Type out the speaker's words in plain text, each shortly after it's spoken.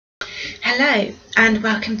Hello and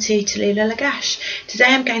welcome to Tallulah Ghash. Today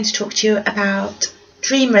I'm going to talk to you about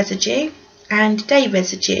dream residue and day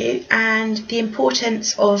residue and the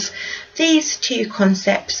importance of these two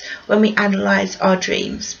concepts when we analyse our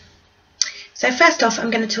dreams. So first off,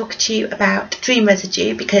 I'm going to talk to you about dream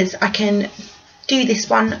residue because I can do this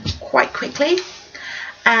one quite quickly,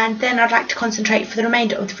 and then I'd like to concentrate for the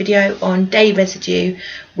remainder of the video on day residue,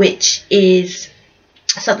 which is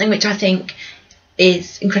something which I think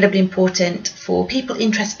is incredibly important for people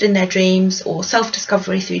interested in their dreams or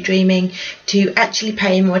self-discovery through dreaming to actually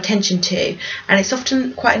pay more attention to, and it's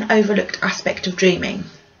often quite an overlooked aspect of dreaming.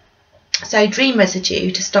 So dream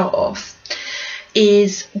residue, to start off,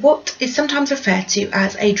 is what is sometimes referred to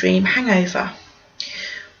as a dream hangover.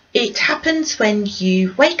 It happens when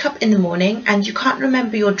you wake up in the morning and you can't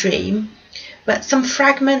remember your dream, but some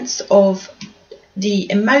fragments of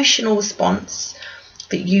the emotional response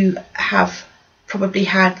that you have probably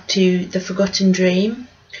had to the forgotten dream,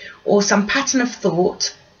 or some pattern of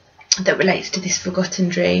thought that relates to this forgotten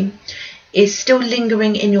dream, is still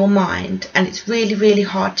lingering in your mind, and it's really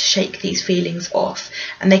hard to shake these feelings off,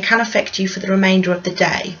 and they can affect you for the remainder of the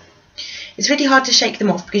day. It's really hard to shake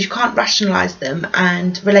them off because you can't rationalise them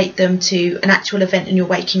and relate them to an actual event in your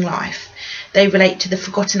waking life. They relate to the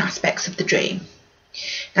forgotten aspects of the dream.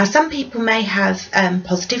 Now, some people may have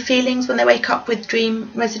positive feelings when they wake up with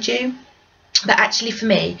dream residue, but actually for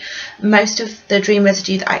me, most of the dream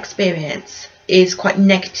residue that I experience is quite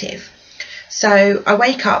negative. So I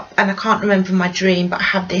wake up and I can't remember my dream, but I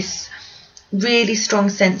have this really strong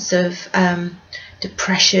sense of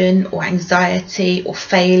depression or anxiety or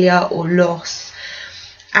failure or loss,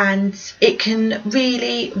 and it can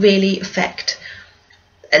really affect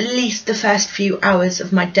at least the first few hours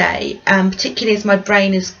of my day, particularly as my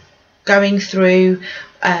brain is going through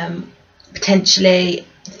potentially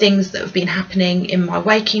things that have been happening in my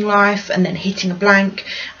waking life and then hitting a blank,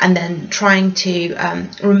 and then trying to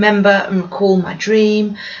remember and recall my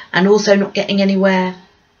dream, and also not getting anywhere.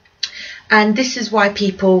 And this is why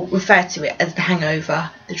people refer to it as the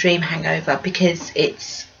hangover, the dream hangover, because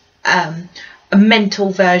it's a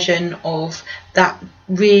mental version of that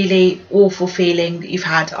really awful feeling that you've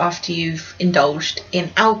had after you've indulged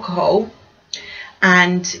in alcohol,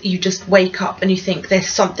 and you just wake up and you think there's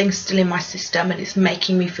something still in my system and it's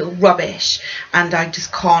making me feel rubbish and I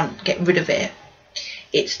just can't get rid of it.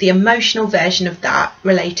 It's the emotional version of that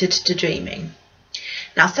related to dreaming.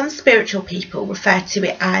 Now, some spiritual people refer to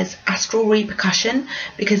it as astral repercussion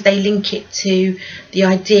because they link it to the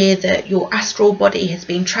idea that your astral body has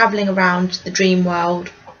been travelling around the dream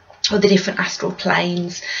world or the different astral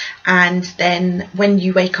planes, and then when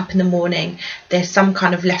you wake up in the morning there's some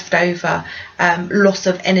kind of leftover loss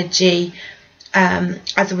of energy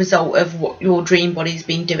as a result of what your dream body's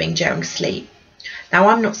been doing during sleep. Now,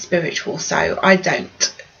 I'm not spiritual, so I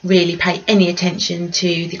don't really pay any attention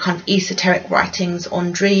to the kind of esoteric writings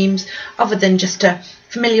on dreams, other than just to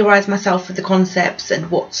familiarise myself with the concepts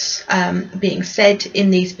and what's being said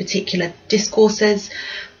in these particular discourses.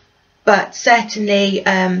 But certainly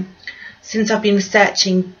since I've been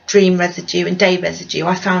researching dream residue and day residue,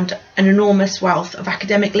 I found an enormous wealth of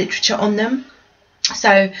academic literature on them.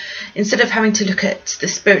 So instead of having to look at the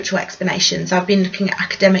spiritual explanations, I've been looking at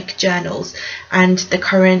academic journals and the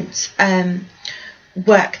current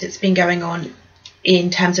work that's been going on in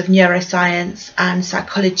terms of neuroscience and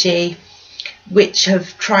psychology, which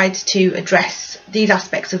have tried to address these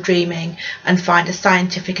aspects of dreaming and find a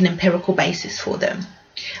scientific and empirical basis for them.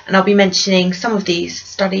 And I'll be mentioning some of these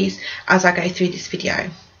studies as I go through this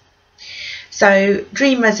video. So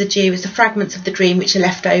dream residue is the fragments of the dream which are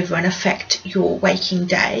left over and affect your waking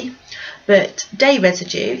day, but day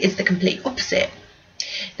residue is the complete opposite.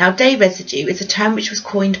 Now, day residue is a term which was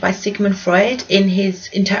coined by Sigmund Freud in his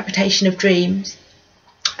interpretation of dreams,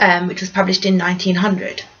 which was published in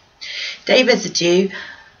 1900. Day residue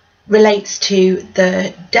relates to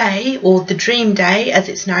the day, or the dream day as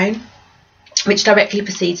it's known, which directly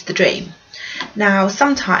precedes the dream. Now,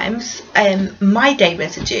 sometimes my day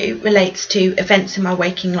residue relates to events in my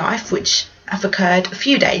waking life which have occurred a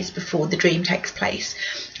few days before the dream takes place,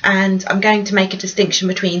 and I'm going to make a distinction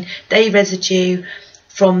between day residue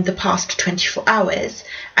from the past 24 hours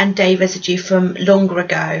and day residue from longer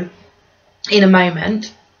ago in a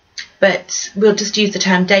moment, but we'll just use the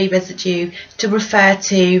term day residue to refer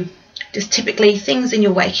to just typically things in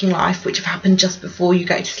your waking life which have happened just before you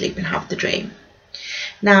go to sleep and have the dream.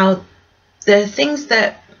 Now, the things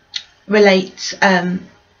that relate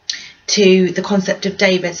to the concept of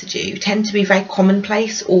day residue tend to be very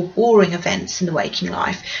commonplace or boring events in the waking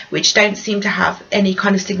life, which don't seem to have any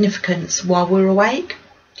kind of significance while we're awake.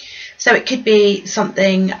 So it could be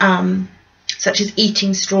something such as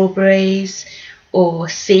eating strawberries or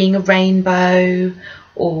seeing a rainbow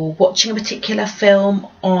or watching a particular film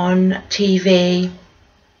on TV.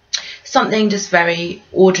 Something just very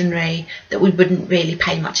ordinary that we wouldn't really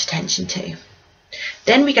pay much attention to.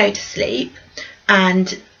 Then we go to sleep,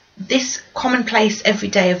 and this commonplace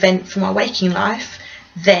everyday event from our waking life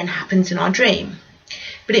then happens in our dream.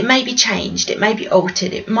 But it may be changed, it may be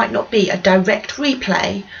altered, it might not be a direct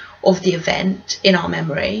replay of the event in our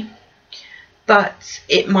memory, but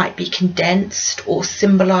it might be condensed or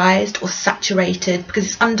symbolised or saturated because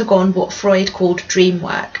it's undergone what Freud called dream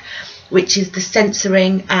work, which is the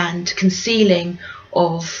censoring and concealing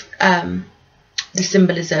of the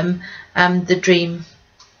symbolism, the dream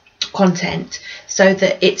content, so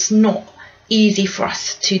that it's not easy for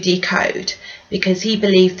us to decode, because he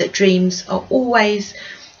believed that dreams are always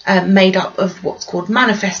made up of what's called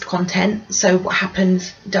manifest content, so what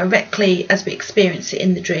happens directly as we experience it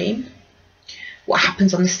in the dream, what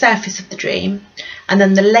happens on the surface of the dream, and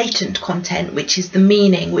then the latent content, which is the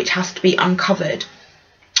meaning, which has to be uncovered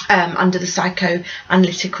under the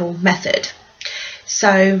psychoanalytical method.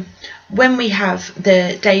 So when we have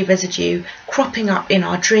the day residue cropping up in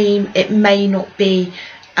our dream, it may not be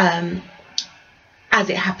as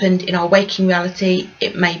it happened in our waking reality,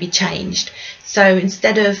 it may be changed. So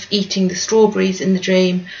instead of eating the strawberries in the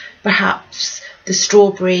dream, perhaps the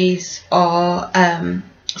strawberries are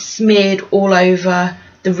smeared all over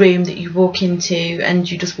the room that you walk into, and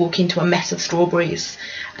you just walk into a mess of strawberries,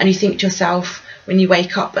 and you think to yourself when you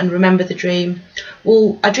wake up and remember the dream,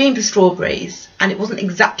 well, I dreamed of strawberries and it wasn't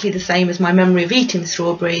exactly the same as my memory of eating the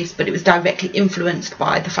strawberries, but it was directly influenced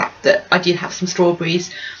by the fact that I did have some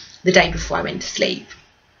strawberries the day before I went to sleep.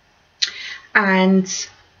 And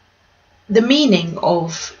the meaning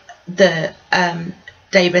of the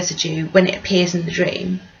day residue when it appears in the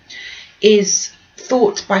dream is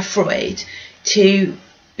thought by Freud to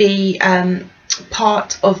be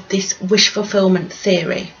part of this wish fulfillment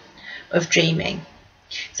theory of dreaming.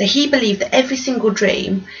 So he believed that every single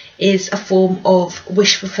dream is a form of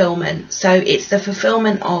wish fulfillment. So it's the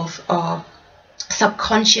fulfillment of our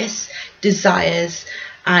subconscious desires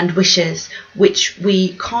and wishes, which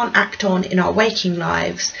we can't act on in our waking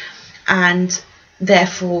lives, and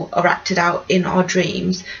therefore are acted out in our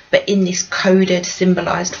dreams, but in this coded,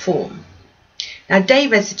 symbolised form. Now, day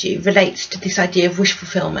residue relates to this idea of wish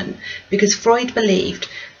fulfillment because Freud believed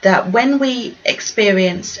that when we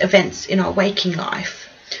experience events in our waking life,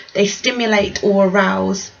 they stimulate or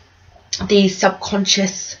arouse these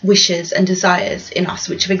subconscious wishes and desires in us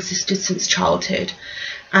which have existed since childhood,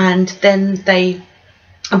 and then they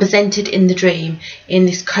are presented in the dream in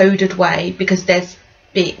this coded way because there's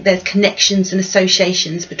connections and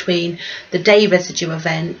associations between the day residue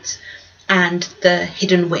event and the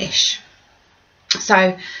hidden wish.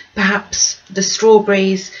 So perhaps the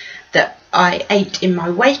strawberries that I ate in my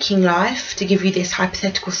waking life, to give you this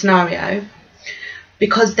hypothetical scenario,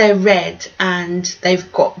 because they're red and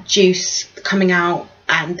they've got juice coming out,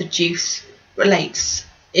 and the juice relates,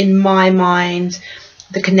 in my mind,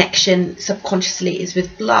 the connection subconsciously is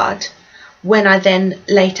with blood. When I then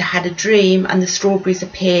later had a dream and the strawberries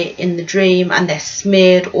appear in the dream and they're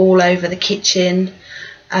smeared all over the kitchen,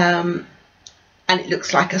 and it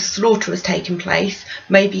looks like a slaughter has taken place,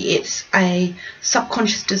 maybe it's a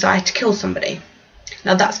subconscious desire to kill somebody.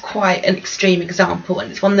 Now that's quite an extreme example,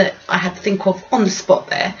 and it's one that I had to think of on the spot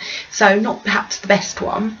there, so not perhaps the best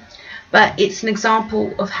one, but it's an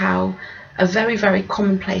example of how a very, very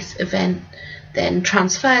commonplace event then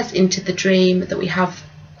transfers into the dream that we have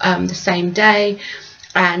the same day,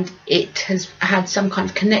 and it has had some kind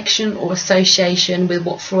of connection or association with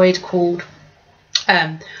what Freud called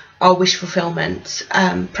our wish fulfillment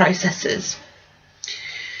processes.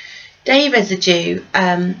 Day residue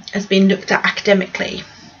has been looked at academically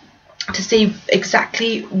to see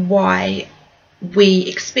exactly why we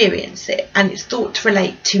experience it, and it's thought to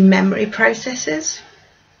relate to memory processes.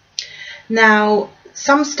 Now,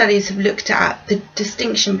 some studies have looked at the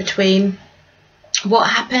distinction between what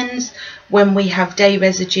happens when we have day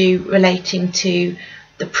residue relating to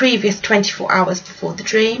the previous 24 hours before the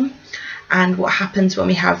dream, and what happens when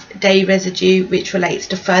we have day residue which relates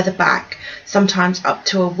to further back, sometimes up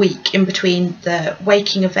to a week in between the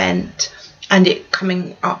waking event and it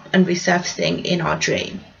coming up and resurfacing in our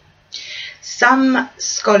dream. Some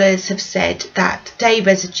scholars have said that day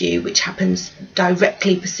residue, which happens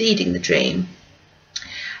directly preceding the dream,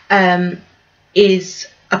 is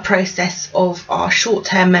a process of our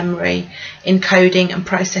short-term memory encoding and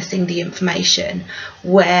processing the information,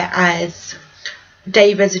 whereas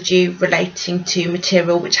day residue relating to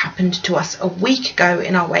material which happened to us a week ago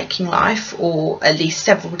in our waking life, or at least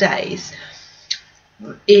several days,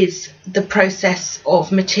 is the process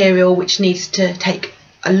of material which needs to take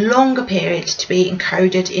a longer period to be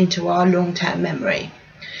encoded into our long-term memory.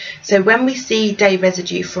 So when we see day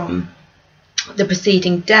residue from the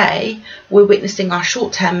preceding day, we're witnessing our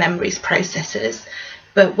short-term memories processes,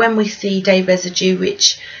 but when we see day residue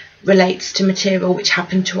which relates to material which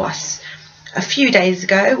happened to us a few days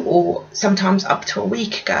ago or sometimes up to a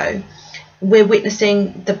week ago, we're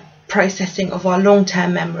witnessing the processing of our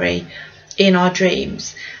long-term memory in our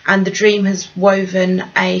dreams, and the dream has woven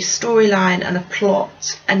a storyline and a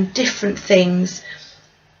plot and different things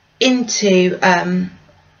into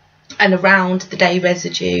and around the day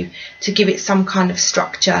residue to give it some kind of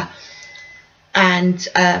structure and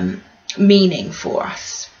meaning for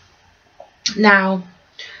us. Now,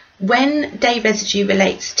 when day residue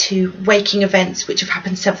relates to waking events which have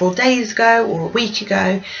happened several days ago or a week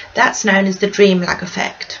ago, that's known as the dream lag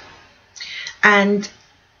effect. And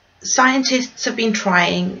scientists have been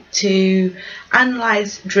trying to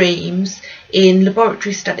analyse dreams in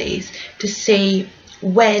laboratory studies to see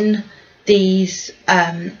when these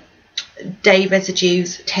day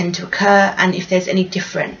residues tend to occur and if there's any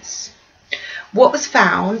difference. What was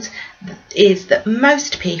found is that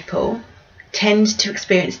most people tend to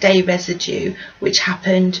experience day residue which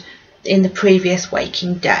happened in the previous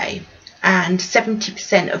waking day, and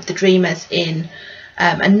 70% of the dreamers in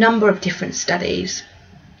a number of different studies,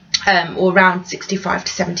 or around 65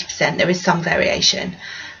 to 70%, there is some variation,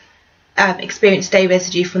 experience day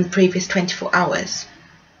residue from the previous 24 hours.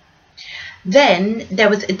 Then there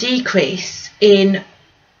was a decrease in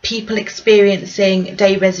people experiencing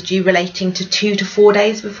day residue relating to 2 to 4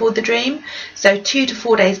 days before the dream. So 2 to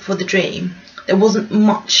 4 days before the dream, there wasn't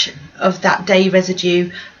much of that day residue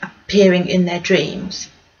appearing in their dreams.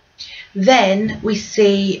 Then we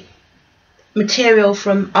see material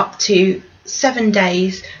from up to 7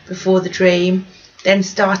 days before the dream then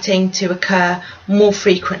starting to occur more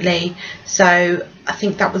frequently. So I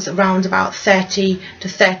think that was around about 30 to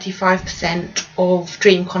 35% of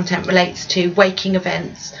dream content relates to waking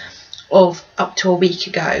events of up to a week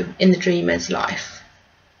ago in the dreamer's life.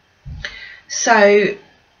 So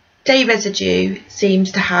day residue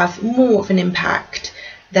seems to have more of an impact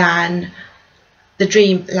than the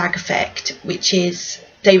dream lag effect, which is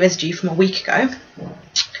day residue from a week ago.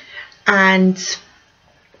 And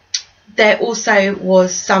there also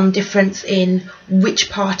was some difference in which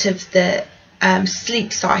part of the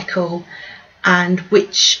sleep cycle and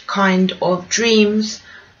which kind of dreams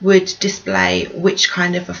would display which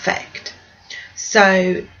kind of effect.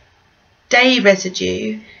 So day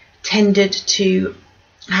residue tended to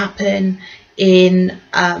happen in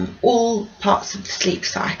all parts of the sleep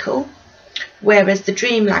cycle, whereas the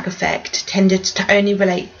dream lag effect tended to only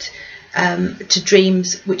relate to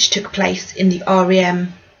dreams which took place in the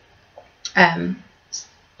REM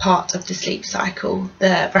part of the sleep cycle,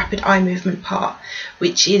 the rapid eye movement part,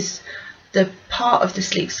 which is the part of the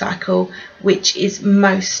sleep cycle which is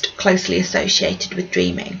most closely associated with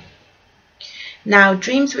dreaming. Now,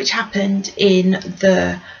 dreams which happened in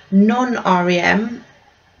the non-REM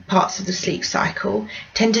parts of the sleep cycle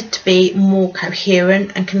tended to be more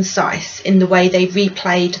coherent and concise in the way they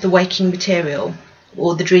replayed the waking material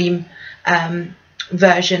or the dream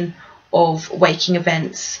version of waking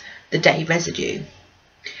events, the day residue.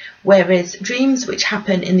 Whereas dreams which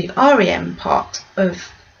happen in the REM part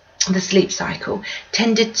of the sleep cycle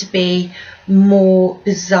tended to be more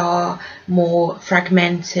bizarre, more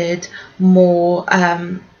fragmented, more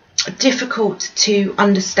difficult to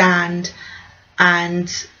understand,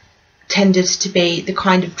 and tended to be the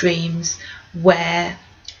kind of dreams where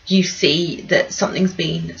you see that something's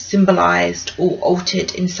been symbolised or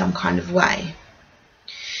altered in some kind of way.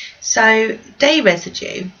 So day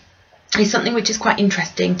residue is something which is quite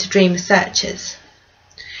interesting to dream researchers.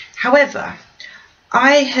 However,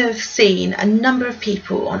 I have seen a number of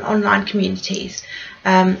people on online communities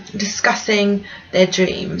discussing their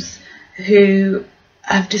dreams who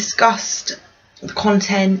have discussed the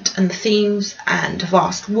content and the themes and have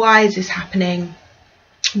asked, why is this happening?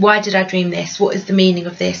 Why did I dream this? What is the meaning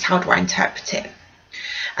of this? How do I interpret it?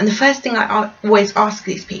 And the first thing I always ask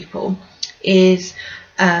these people is,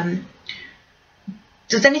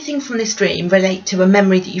 does anything from this dream relate to a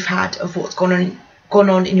memory that you've had of what's gone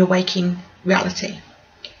on in your waking reality?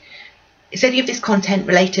 Is any of this content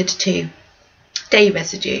related to day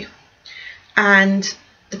residue? And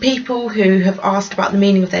the people who have asked about the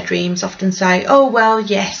meaning of their dreams often say, oh well,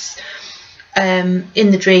 yes, in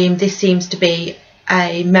the dream this seems to be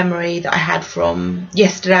a memory that I had from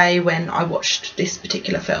yesterday when I watched this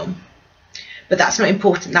particular film. But that's not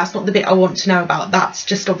important, that's not the bit I want to know about. That's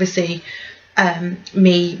just obviously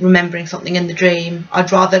me remembering something in the dream.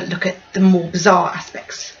 I'd rather look at the more bizarre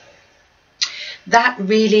aspects. That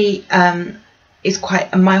really is quite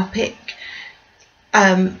a myopic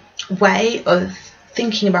way of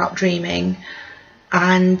thinking about dreaming,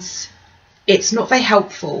 and it's not very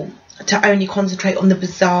helpful to only concentrate on the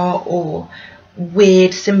bizarre or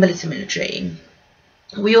weird symbolism in a dream.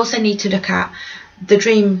 We also need to look at the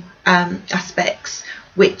dream aspects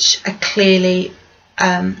which are clearly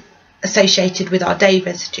associated with our day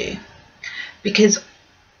residue, because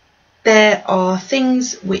there are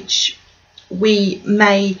things which we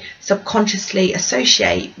may subconsciously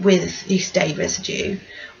associate with this day residue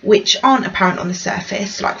which aren't apparent on the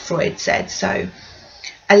surface, like Freud said. So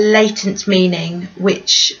a latent meaning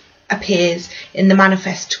which appears in the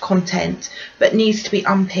manifest content but needs to be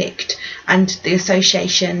unpicked, and the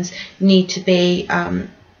associations need to be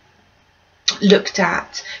looked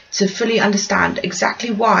at to fully understand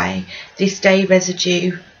exactly why this day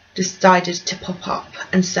residue decided to pop up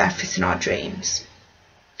and surface in our dreams.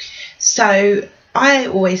 So I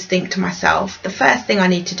always think to myself, the first thing I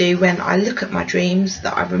need to do when I look at my dreams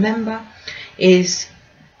that I remember is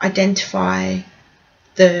identify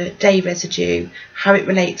the day residue, how it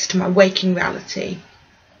relates to my waking reality,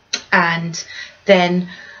 and then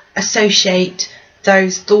associate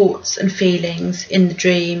those thoughts and feelings in the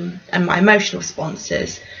dream and my emotional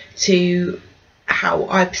responses to how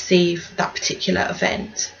I perceive that particular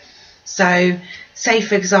event. So say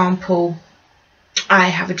for example, I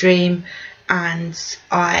have a dream and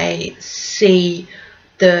I see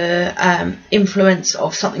the influence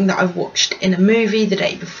of something that I've watched in a movie the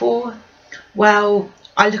day before. Well,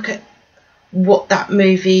 I look at what that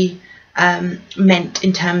movie meant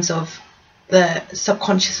in terms of the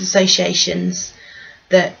subconscious associations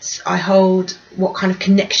that I hold, what kind of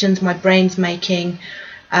connections my brain's making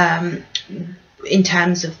in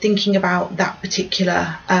terms of thinking about that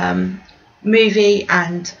particular movie,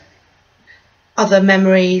 and other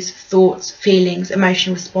memories, thoughts, feelings,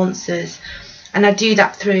 emotional responses. And I do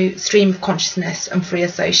that through stream of consciousness and free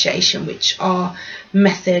association, which are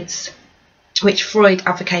methods which Freud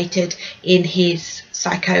advocated in his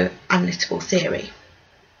psychoanalytical theory.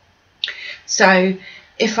 So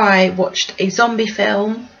if I watched a zombie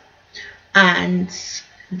film and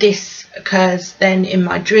this occurs then in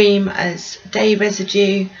my dream as day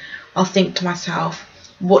residue, I'll think to myself,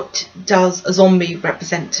 what does a zombie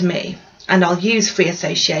represent to me? And I'll use free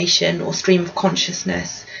association or stream of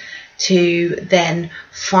consciousness to then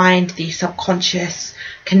find the subconscious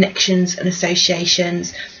connections and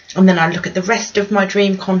associations, and then I look at the rest of my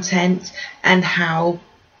dream content and how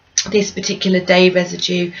this particular day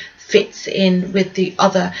residue fits in with the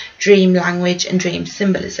other dream language and dream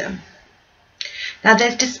symbolism. Now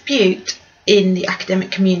there's dispute in the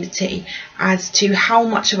academic community as to how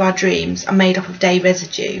much of our dreams are made up of day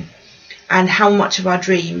residue and how much of our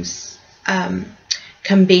dreams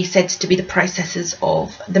can be said to be the processes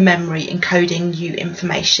of the memory encoding new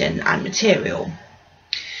information and material.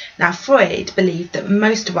 Now Freud believed that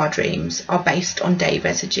most of our dreams are based on day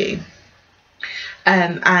residue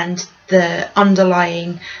and the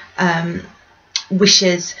underlying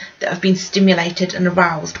wishes that have been stimulated and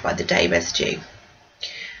aroused by the day residue.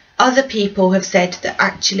 Other people have said that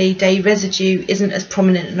actually day residue isn't as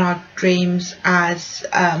prominent in our dreams as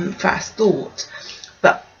first thought,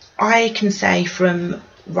 but I can say from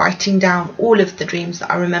writing down all of the dreams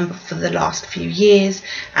that I remember for the last few years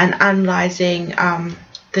and analysing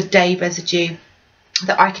the day residue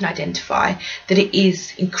that I can identify that it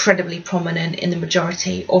is incredibly prominent in the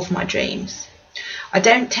majority of my dreams. I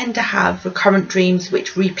don't tend to have recurrent dreams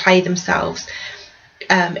which replay themselves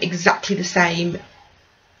exactly the same.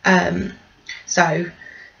 So,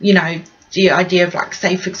 you know, the idea of, like,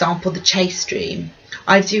 say for example, the chase dream.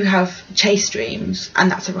 I do have chase dreams and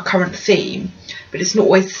that's a recurrent theme, but it's not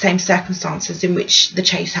always the same circumstances in which the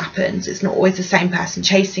chase happens. It's not always the same person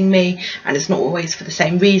chasing me, and it's not always for the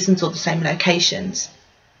same reasons or the same locations.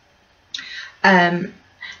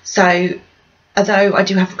 So although I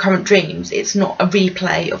do have recurrent dreams, it's not a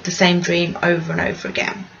replay of the same dream over and over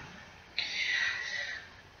again.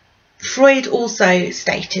 Freud also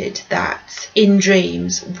stated that in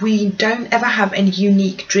dreams we don't ever have any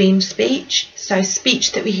unique dream speech. So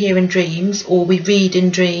speech that we hear in dreams or we read in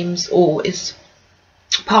dreams or is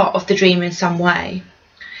part of the dream in some way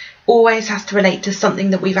always has to relate to something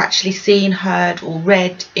that we've actually seen, heard or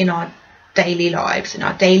read in our daily lives, in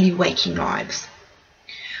our daily waking lives.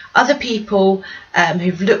 Other people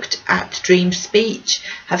who've looked at dream speech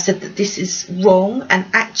have said that this is wrong, and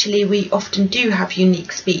actually we often do have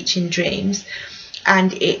unique speech in dreams,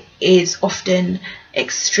 and it is often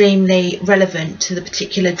extremely relevant to the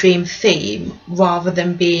particular dream theme, rather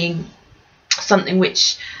than being something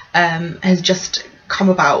which has just come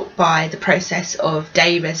about by the process of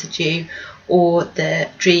day residue or the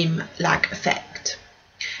dream lag effect.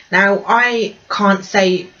 Now, I can't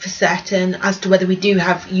say for certain as to whether we do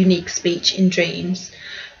have unique speech in dreams,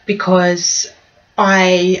 because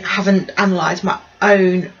I haven't analysed my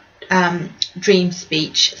own dream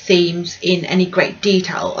speech themes in any great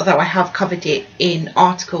detail, although I have covered it in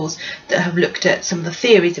articles that have looked at some of the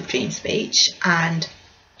theories of dream speech and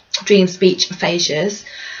dream speech aphasias.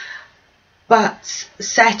 But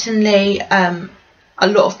certainly a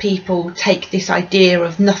lot of people take this idea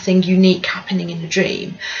of nothing unique happening in a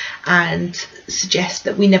dream and suggest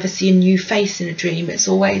that we never see a new face in a dream. It's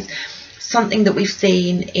always something that we've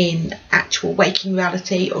seen in actual waking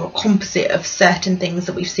reality, or a composite of certain things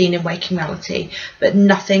that we've seen in waking reality, but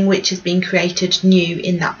nothing which has been created new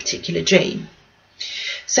in that particular dream.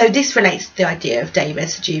 So this relates to the idea of day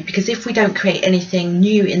residue, because if we don't create anything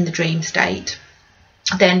new in the dream state,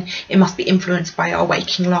 then it must be influenced by our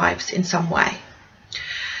waking lives in some way.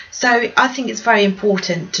 So I think it's very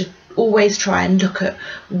important to always try and look at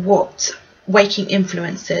what waking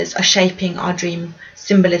influences are shaping our dream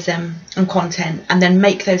symbolism and content, and then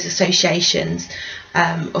make those associations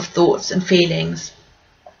of thoughts and feelings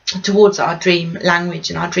towards our dream language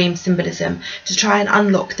and our dream symbolism to try and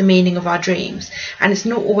unlock the meaning of our dreams. And it's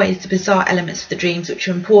not always the bizarre elements of the dreams which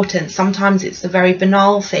are important. Sometimes it's the very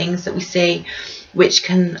banal things that we see which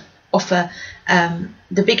can offer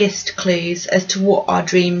the biggest clues as to what our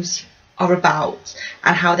dreams are about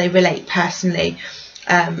and how they relate personally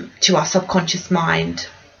to our subconscious mind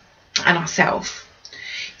and ourself.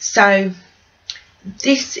 So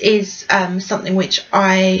this is something which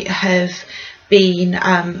I have been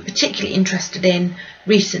particularly interested in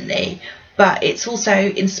recently, but it's also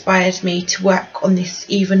inspired me to work on this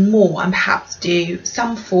even more and perhaps do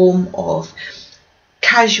some form of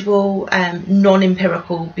casual,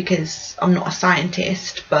 non-empirical, because I'm not a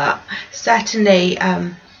scientist, but certainly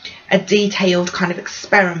a detailed kind of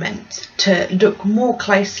experiment to look more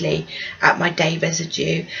closely at my day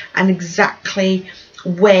residue and exactly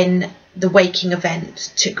when the waking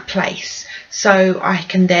event took place, so I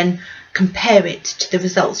can then compare it to the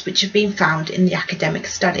results which have been found in the academic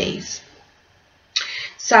studies.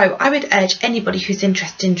 So I would urge anybody who's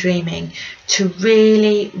interested in dreaming to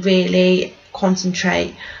really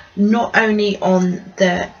concentrate not only on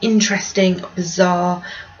the interesting, bizarre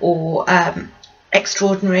or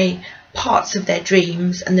extraordinary parts of their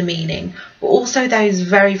dreams and the meaning, but also those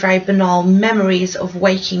very banal memories of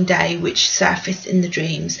waking day which surface in the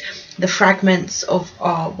dreams, the fragments of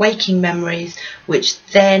our waking memories which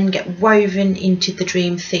then get woven into the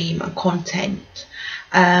dream theme and content,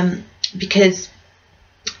 because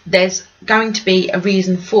there's going to be a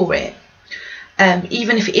reason for it.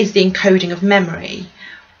 Even if it is the encoding of memory,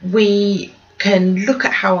 we can look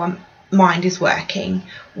at how our mind is working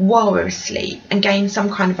while we're asleep and gain some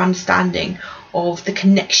kind of understanding of the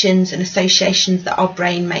connections and associations that our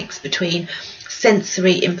brain makes between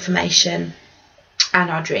sensory information and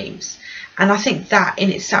our dreams. And I think that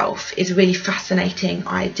in itself is a really fascinating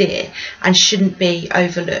idea and shouldn't be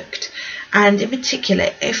overlooked. And in particular,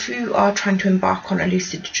 if you are trying to embark on a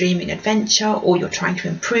lucid dreaming adventure, or you're trying to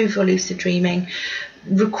improve your lucid dreaming,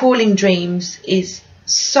 recalling dreams is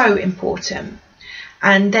so important.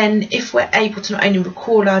 And then if we're able to not only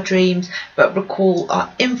recall our dreams, but recall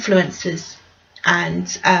our influences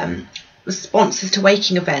and responses to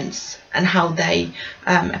waking events and how they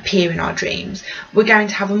appear in our dreams, we're going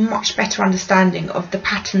to have a much better understanding of the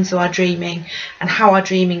patterns of our dreaming and how our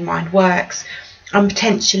dreaming mind works. And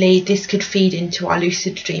potentially this could feed into our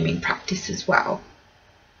lucid dreaming practice as well.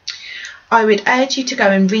 I would urge you to go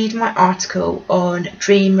and read my article on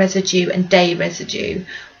dream residue and day residue,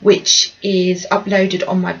 which is uploaded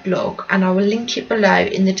on my blog, and I will link it below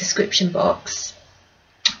in the description box,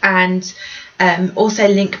 and also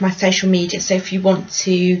link my social media. So if you want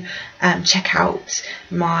to check out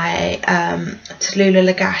my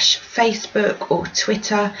Tallulah Ghash Facebook or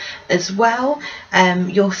Twitter as well,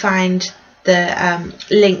 you'll find the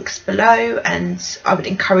links below, and I would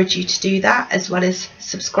encourage you to do that, as well as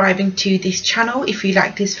subscribing to this channel if you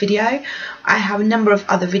like this video. I have a number of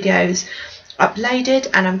other videos uploaded,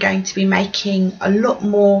 and I'm going to be making a lot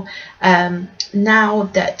more now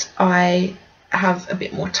that I have a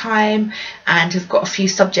bit more time and have got a few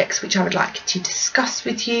subjects which I would like to discuss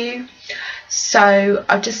with you. So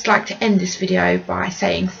I'd just like to end this video by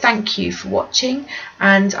saying thank you for watching,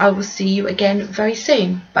 and I will see you again very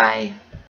soon. Bye.